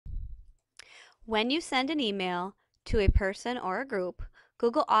When you send an email to a person or a group,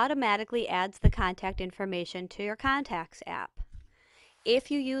 Google automatically adds the contact information to your Contacts app. If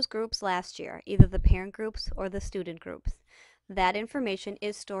you use groups last year, either the parent groups or the student groups, that information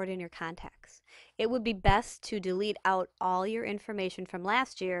is stored in your contacts. It would be best to delete out all your information from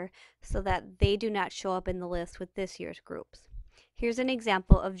last year so that they do not show up in the list with this year's groups. Here's an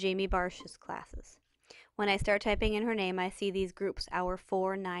example of Jamie Barsh's classes. When I start typing in her name, I see these groups, hour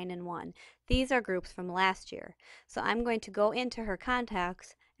 4, 9, and 1. These are groups from last year. So I'm going to go into her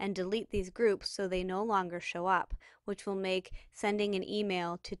contacts and delete these groups so they no longer show up, which will make sending an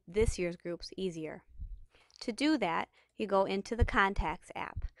email to this year's groups easier. To do that, you go into the Contacts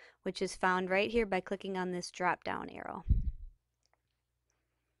app, which is found right here by clicking on this drop-down arrow.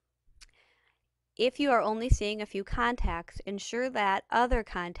 If you are only seeing a few contacts, ensure that Other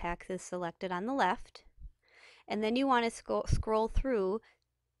Contacts is selected on the left, and then you want to scroll through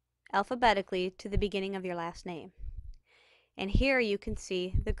alphabetically to the beginning of your last name. And here you can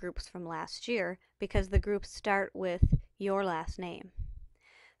see the groups from last year because the groups start with your last name.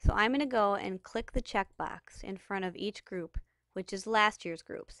 So I'm going to go and click the checkbox in front of each group, which is last year's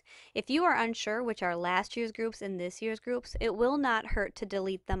groups. If you are unsure which are last year's groups and this year's groups, it will not hurt to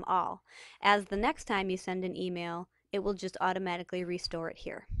delete them all, as the next time you send an email, it will just automatically restore it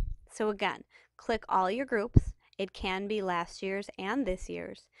here. So again, click all your groups. It can be last year's and this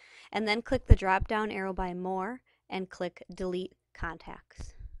year's, and then click the drop down arrow by More and click Delete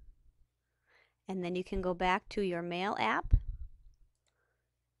Contacts. And then you can go back to your Mail app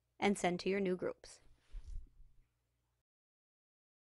and send to your new groups.